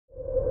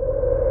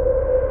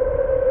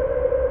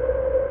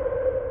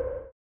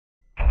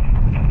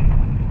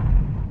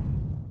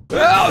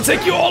I'll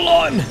take you all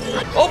on.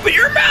 Open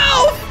your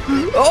mouth.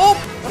 Oh.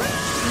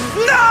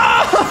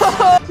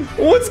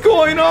 No! What's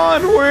going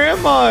on? Where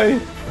am I?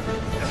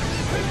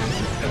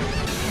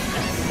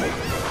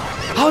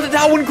 How did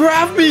that one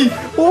grab me?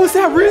 What was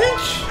that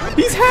reach?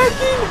 He's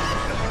hacking.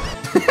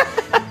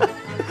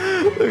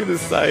 Look at the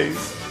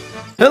size.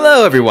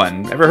 Hello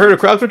everyone. Ever heard of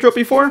crowd control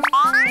before?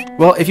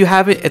 Well, if you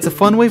haven't, it's a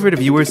fun way for the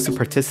viewers to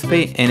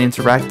participate and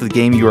interact with the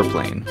game you are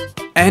playing.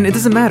 And it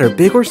doesn't matter,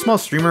 big or small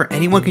streamer,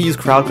 anyone can use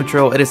crowd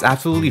control. It is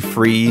absolutely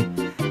free.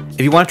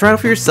 If you want to try it out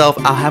for yourself,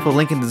 I'll have a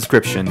link in the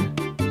description.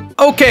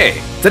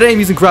 Okay, today I'm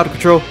using crowd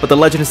control with The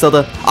Legend of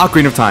Zelda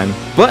Ocarina of Time,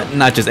 but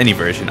not just any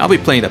version. I'll be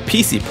playing the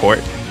PC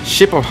port,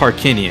 Ship of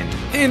Harkinian.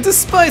 And to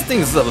spice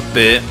things up a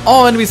bit,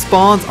 all enemy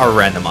spawns are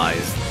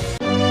randomized.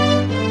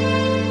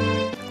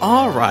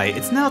 Alright,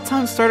 it's now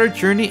time to start our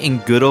journey in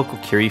good old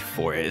Kokiri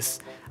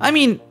Forest. I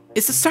mean,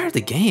 it's the start of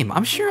the game.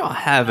 I'm sure I'll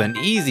have an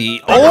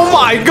easy— Oh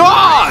my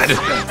god!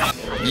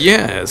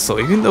 Yeah, so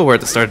even though we're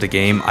at the start of the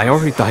game, I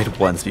already died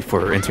once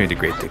before entering the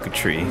Great Deku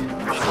Tree.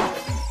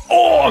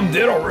 Oh, I'm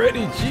dead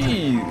already,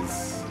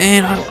 jeez.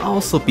 And I'll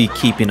also be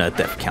keeping a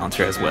death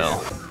counter as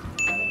well.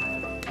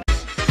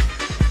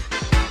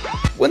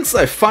 Once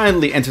I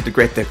finally entered the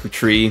Great Deku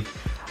Tree,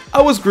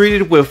 I was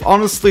greeted with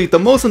honestly the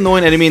most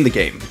annoying enemy in the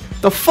game.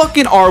 The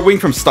fucking R-Wing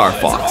from Star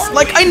Fox.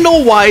 Like, I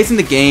know why it's in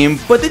the game,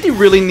 but did they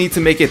really need to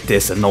make it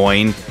this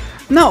annoying?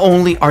 Not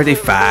only are they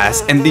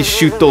fast and they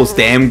shoot those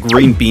damn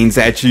green beans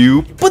at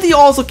you, but they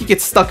also can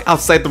get stuck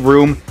outside the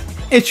room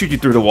and shoot you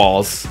through the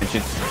walls.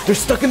 They're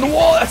stuck in the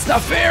wall, that's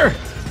not fair!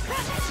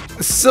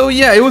 So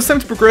yeah, it was time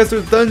to progress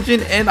through the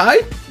dungeon, and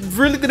I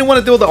really didn't want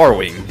to deal with the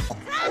R-Wing.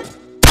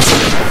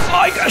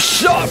 I got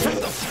shot from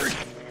the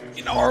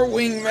freaking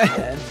R-Wing,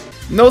 man.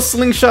 No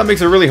slingshot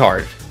makes it really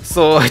hard,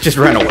 so I just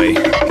ran away.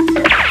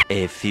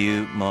 A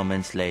few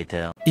moments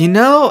later. You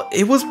know,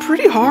 it was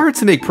pretty hard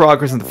to make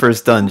progress in the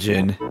first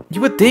dungeon.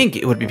 You would think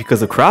it would be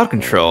because of crowd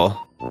control,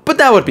 but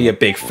that would be a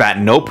big fat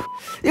nope.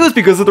 It was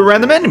because of the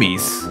random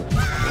enemies.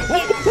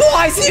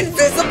 Why is he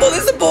invisible?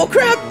 This is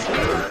bullcrap!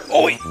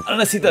 Oh wait,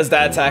 unless he does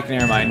that attack,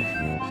 never mind.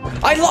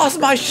 I lost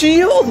my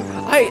shield!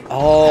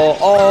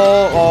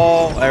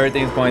 Oh,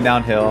 everything's going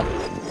downhill.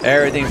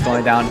 Everything's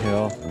going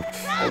downhill.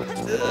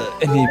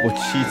 Enable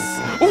cheats.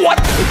 What?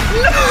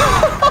 No!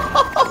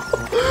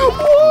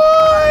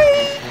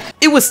 Why?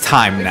 It was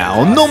time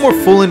now. No more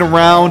fooling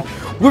around.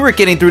 We were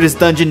getting through this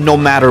dungeon no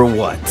matter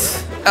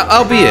what.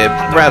 Albeit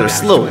rather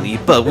slowly,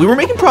 but we were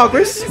making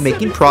progress.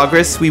 Making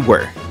progress we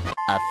were.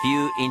 A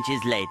few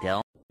inches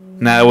later.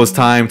 Now it was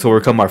time to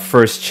overcome our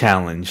first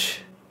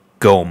challenge,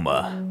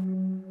 Goma.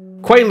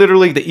 Quite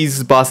literally the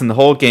easiest boss in the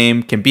whole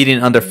game, can beat it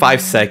in under 5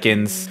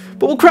 seconds.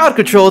 But with crowd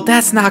control,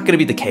 that's not gonna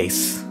be the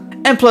case.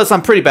 And plus,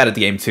 I'm pretty bad at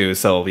the game too,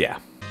 so yeah.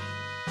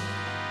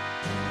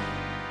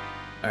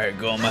 Alright,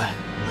 Goma.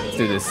 Let's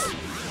do this.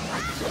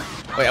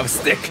 Wait, I was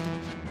stick.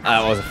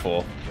 I was a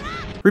fool.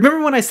 Remember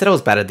when I said I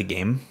was bad at the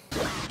game?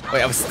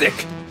 Wait, I was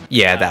stick.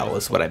 Yeah, that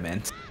was what I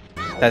meant.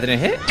 That didn't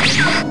hit?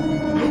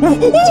 No!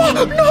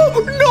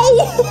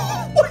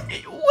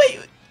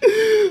 Wait.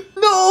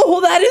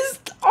 No, that is...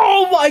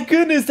 Oh my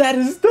goodness, that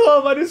is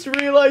dumb. I just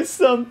realized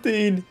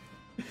something.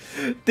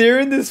 They're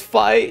in this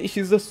fight.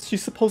 She's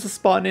supposed to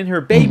spawn in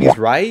her babies,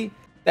 right?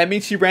 That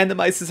means she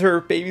randomizes her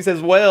babies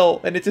as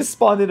well, and it just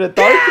spawned in a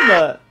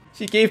Darknut.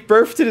 She gave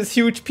birth to this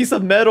huge piece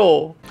of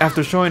metal.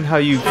 After showing how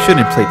you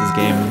shouldn't play this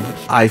game,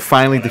 I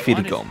finally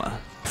defeated Goma.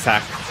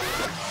 Attack.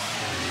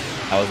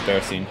 That was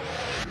embarrassing.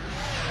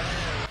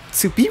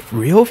 To be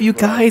real with you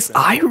guys,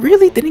 I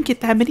really didn't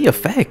get that many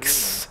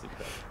effects.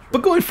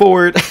 But going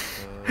forward,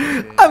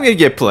 I'm gonna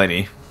get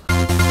plenty.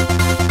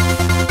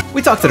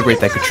 We talked to the Great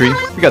Deku Tree,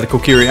 we got the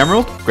Kokiri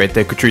Emerald, Great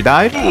Deku Tree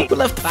died, we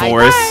left the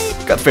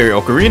forest, got Fairy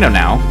Ocarina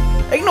now,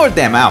 ignored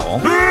damn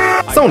owl,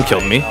 someone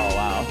killed me,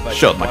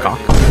 showed my cock,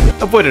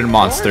 avoided a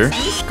monster,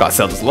 got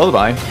Zelda's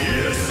lullaby,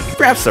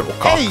 grabbed several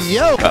cocks,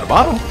 got a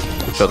bottle,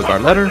 showed the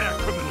guard letter,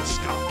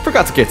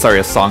 forgot to get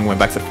Saria's song, went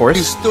back to the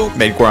forest,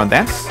 made Goron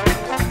dance,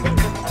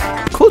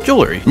 cool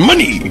jewelry,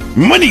 money,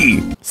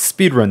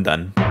 speedrun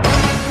done.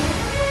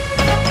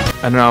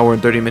 An hour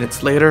and 30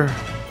 minutes later,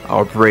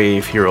 our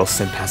brave hero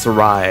Simp has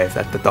arrived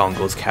at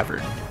Dodongo's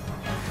Cavern.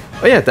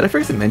 Oh yeah, did I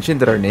forget to mention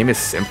that our name is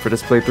Simp for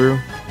this playthrough?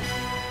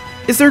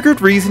 Is there a good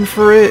reason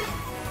for it?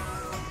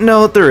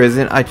 No, there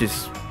isn't. I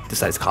just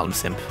decided to call him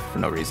Simp for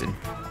no reason.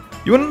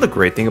 You wanna know the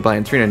great thing about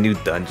entering a new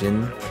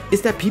dungeon?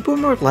 Is that people are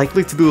more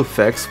likely to do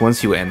effects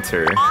once you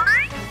enter.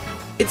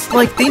 It's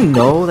like they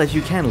know that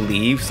you can't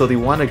leave, so they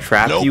want to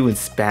trap you and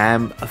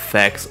spam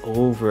effects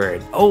over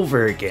and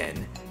over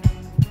again.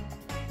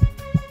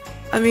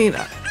 I mean,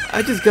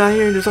 I just got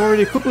here and there's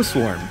already a cuckoo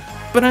swarm.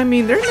 But I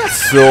mean, they're not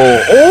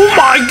so... Oh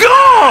my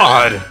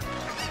god!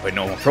 Wait,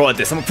 no, I'm a pro at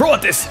this.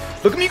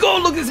 Look at me go,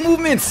 look at his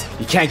movements.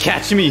 You can't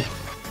catch me.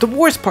 The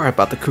worst part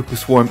about the cuckoo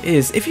swarm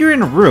is if you're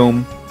in a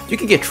room, you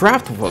can get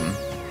trapped with them.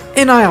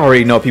 And I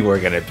already know people are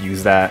gonna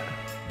abuse that.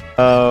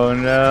 Oh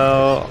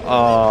no.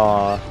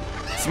 Aw.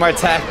 Smart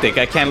tactic,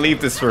 I can't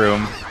leave this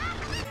room.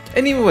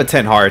 And even with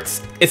 10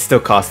 hearts, it's still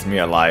costing me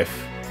a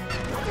life.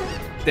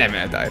 Damn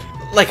it, I died.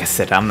 Like I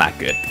said, I'm not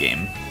good at the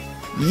game.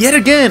 Yet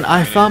again,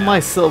 I found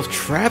myself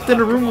trapped in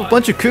a room with a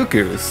bunch of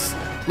cuckoos.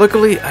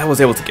 Luckily, I was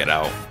able to get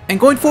out. And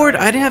going forward,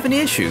 I didn't have any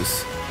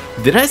issues.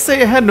 Did I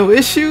say I had no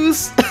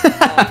issues?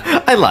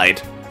 I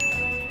lied.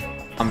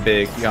 I'm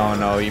big. Oh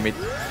no, you made...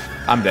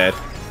 I'm dead.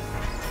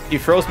 He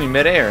froze me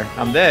midair.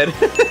 I'm dead.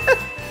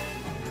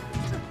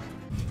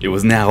 It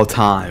was now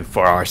time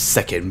for our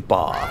second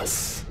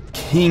boss,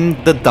 King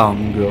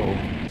Dodongo.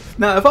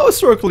 Now, if I was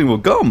struggling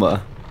with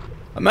Goma,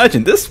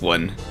 imagine this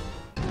one.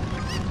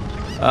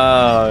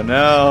 Oh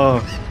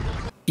no.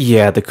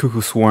 Yeah, the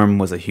cuckoo swarm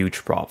was a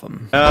huge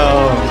problem.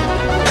 No.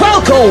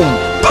 Falcon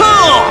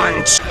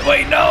Punch!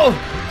 Wait, no!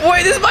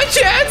 Wait, this is my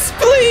chance!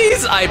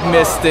 Please! I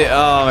missed it.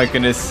 Oh my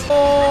goodness.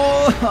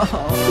 Oh.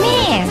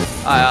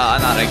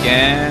 Not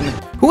again.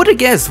 Who would have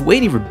guessed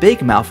waiting for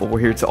Big Mouth over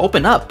here to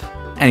open up?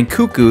 And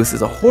cuckoos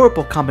is a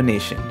horrible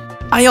combination.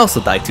 I also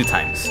died 2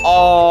 times.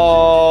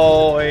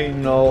 Oh, ain't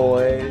no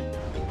way.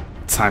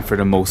 Time for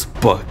the most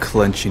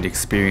butt-clenching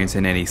experience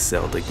in any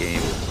Zelda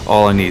game.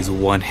 All I need is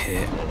one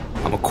hit.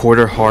 I'm a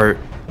quarter heart,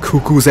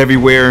 cuckoos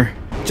everywhere.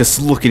 Just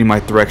looking in my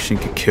direction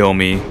could kill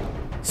me.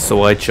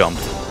 So I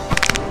jumped.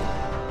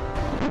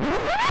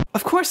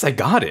 Of course I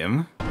got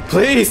him.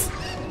 Please!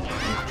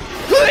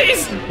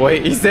 Please!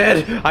 Wait, he's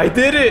dead! I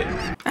did it!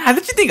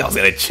 Did you think I was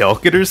gonna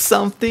choke it or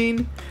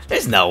something?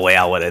 There's no way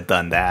I would have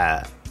done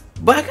that.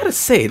 But I gotta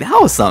say,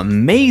 that was some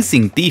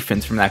amazing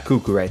defense from that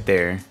cuckoo right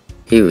there.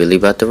 He really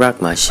about to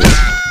rock my shit.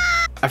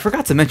 I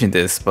forgot to mention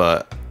this,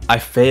 but I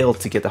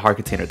failed to get the heart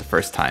container the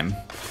first time.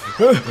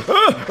 No!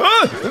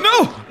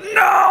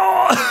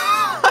 No!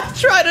 I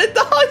tried to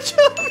dodge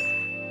him!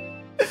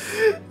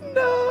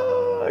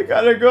 No! I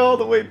gotta go all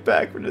the way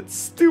back for that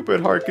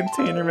stupid heart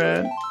container,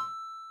 man.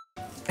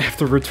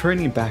 After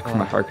returning back from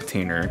my heart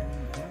container,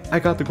 I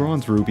got the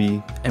bronze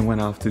ruby and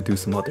went off to do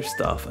some other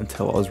stuff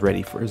until I was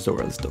ready for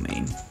Zora's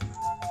domain.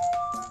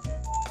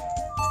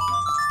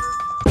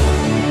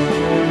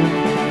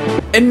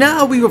 And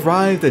now we've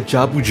arrived at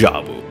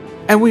Jabu-Jabu,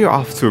 and we are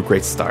off to a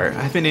great start.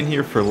 I've been in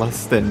here for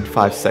less than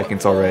 5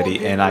 seconds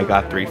already, and I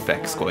got 3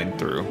 effects going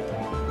through.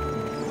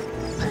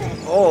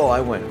 Oh, I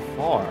went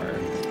far.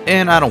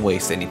 And I don't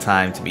waste any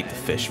time to meet the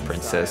fish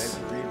princess.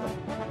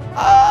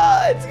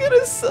 Ah, it's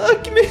gonna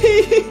suck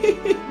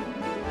me.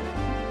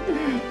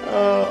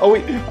 Oh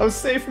wait, I was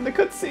saved from the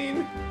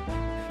cutscene.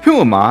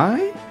 Who am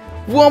I?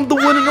 Well, I'm the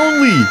one and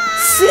only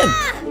Simp.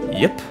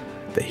 Yep,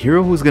 the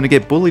hero who's gonna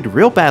get bullied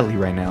real badly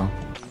right now.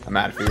 I'm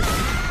out of here.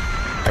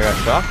 I got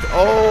shocked.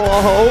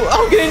 Oh,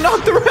 I'm getting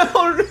knocked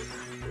around.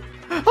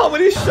 How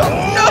many shots?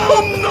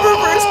 No,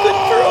 reverse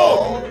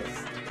control.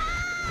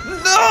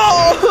 No.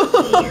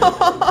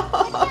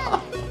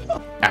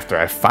 After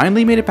I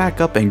finally made it back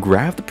up and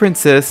grabbed the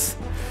princess,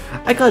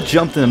 I got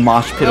jumped in the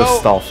mosh pit of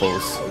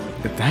Stalfos.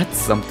 That's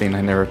something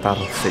I never thought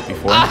I'd say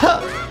before.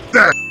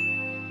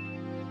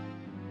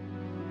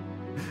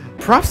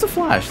 Props to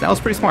Flash. That was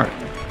pretty smart.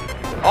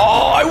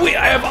 Oh, wait,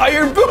 I have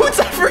iron boots.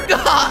 I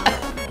forgot.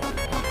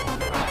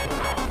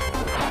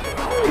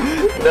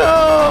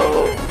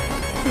 No!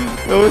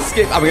 No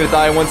escape. I'm gonna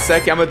die in 1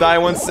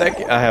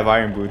 second. I have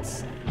iron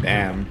boots.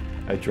 Damn,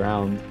 I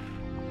drowned.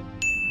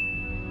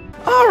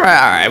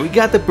 Alright, we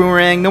got the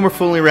boomerang. No more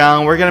fooling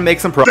around. We're gonna make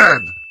some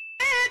progress.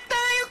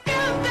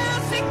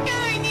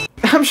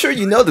 I'm sure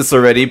you know this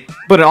already,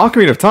 but in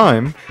Ocarina of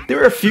Time,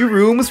 there are a few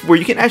rooms where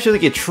you can actually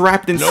get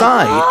trapped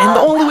inside, and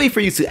the only way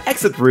for you to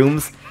exit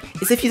rooms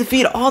is if you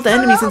defeat all the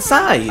enemies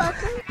inside.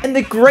 And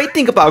the great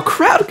thing about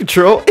crowd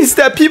control is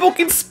that people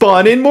can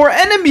spawn in more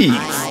enemies.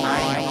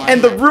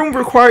 And the room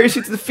requires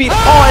you to defeat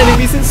all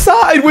enemies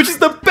inside, which is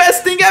the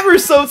best thing ever.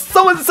 So if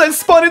someone decides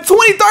to spawn in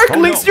 20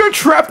 Darklings, you're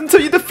trapped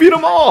until you defeat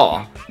them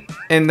all.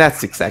 And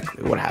that's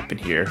exactly what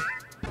happened here.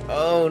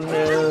 Oh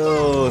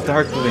no,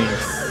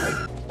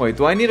 Darklings. Wait,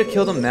 do I need to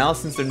kill them now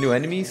since they're new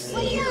enemies?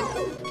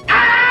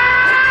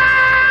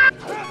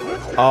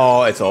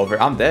 Oh, it's over.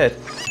 I'm dead.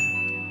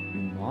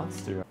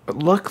 Monster. But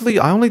luckily,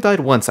 I only died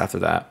once after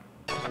that.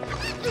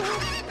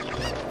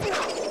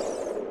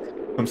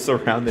 I'm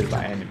surrounded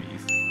by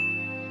enemies.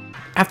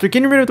 After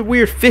getting rid of the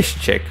weird fish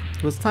chick,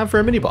 it was time for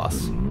a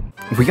mini-boss.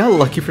 We got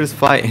lucky for this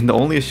fight, and the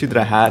only issue that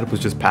I had was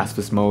just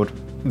pacifist mode.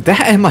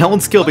 That and my own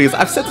skill, because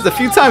I've said this a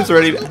few times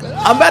already.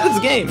 I'm bad at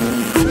this game.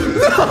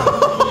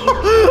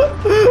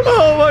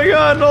 Oh my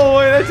god, no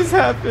way, that just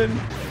happened.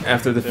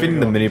 After defeating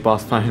the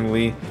mini-boss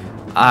finally,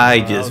 I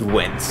just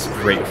went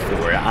straight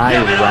for it. I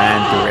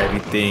ran through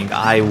everything.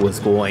 I was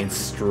going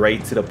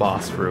straight to the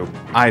boss room.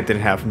 I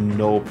didn't have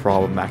no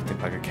problem acting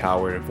like a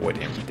coward and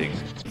avoiding everything.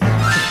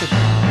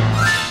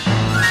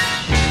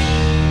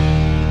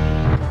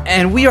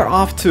 And we are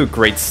off to a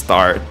great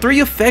start. 3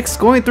 effects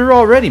going through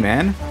already,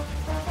 man.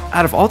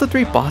 Out of all the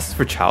 3 bosses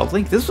for Child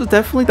Link, this was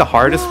definitely the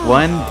hardest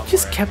one. It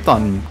just kept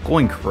on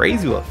going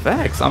crazy with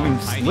effects. I mean,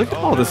 just look at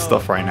all this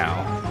stuff right now.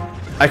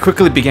 I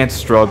quickly began to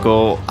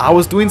struggle. I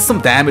was doing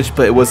some damage,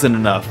 but it wasn't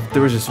enough.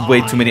 There was just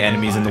way too many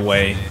enemies in the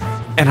way.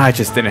 And I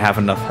just didn't have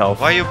enough health.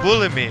 Why you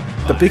bullying me?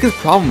 The biggest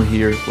problem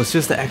here was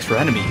just the extra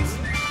enemies.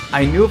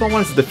 I knew if I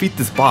wanted to defeat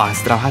this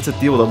boss that I'll have to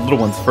deal with the little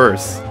ones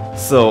first.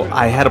 So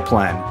I had a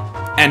plan,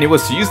 and it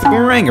was to use the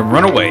boomerang and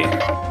run away.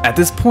 At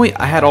this point,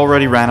 I had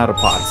already ran out of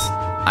pots.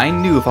 I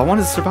knew if I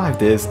wanted to survive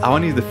this, I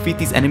wanted to defeat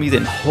these enemies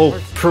and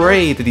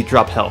pray that they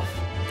drop health.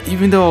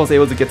 Even though I was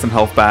able to get some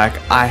health back,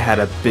 I had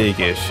a big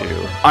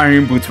issue.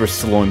 Iron boots were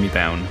slowing me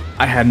down.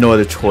 I had no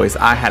other choice.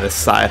 I had a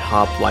side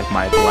hop like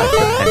my life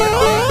depended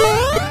on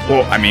it.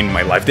 Well, I mean,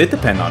 my life did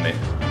depend on it.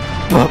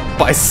 But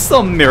by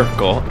some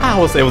miracle, I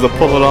was able to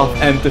pull it off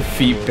and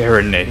defeat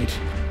Baronade.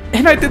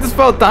 And I did this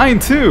without dying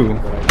too.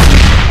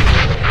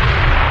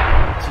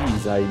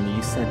 Jeez, Aimi,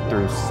 you sent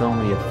through so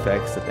many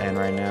effects at the end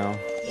right now.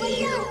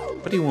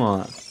 What do you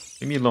want?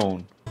 Leave me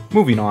alone.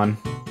 Moving on.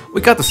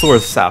 We got the Sword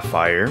of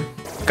Sapphire,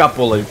 got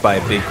bullied by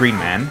a big green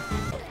man,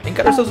 and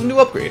got ourselves a new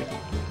upgrade.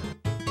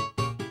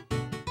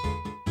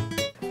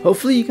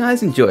 Hopefully you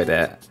guys enjoyed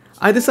that.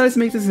 I decided to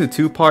make this into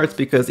 2 parts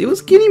because it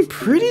was getting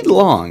pretty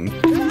long.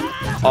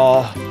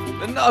 Oh,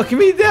 no, get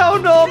me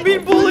down. No, I'm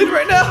being bullied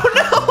right now.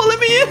 No, let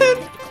me in.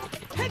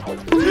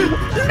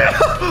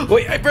 No.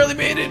 Wait, I barely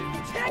made it.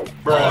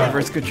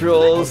 Reverse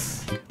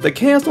controls. The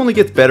chaos only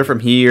gets better from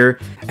here.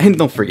 And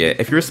don't forget,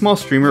 if you're a small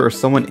streamer or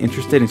someone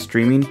interested in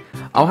streaming,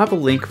 I'll have a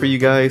link for you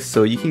guys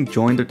so you can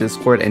join their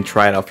Discord and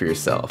try it out for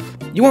yourself.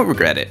 You won't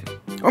regret it.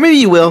 Or maybe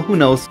you will, who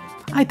knows.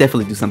 I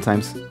definitely do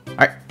sometimes.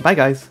 Alright, bye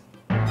guys.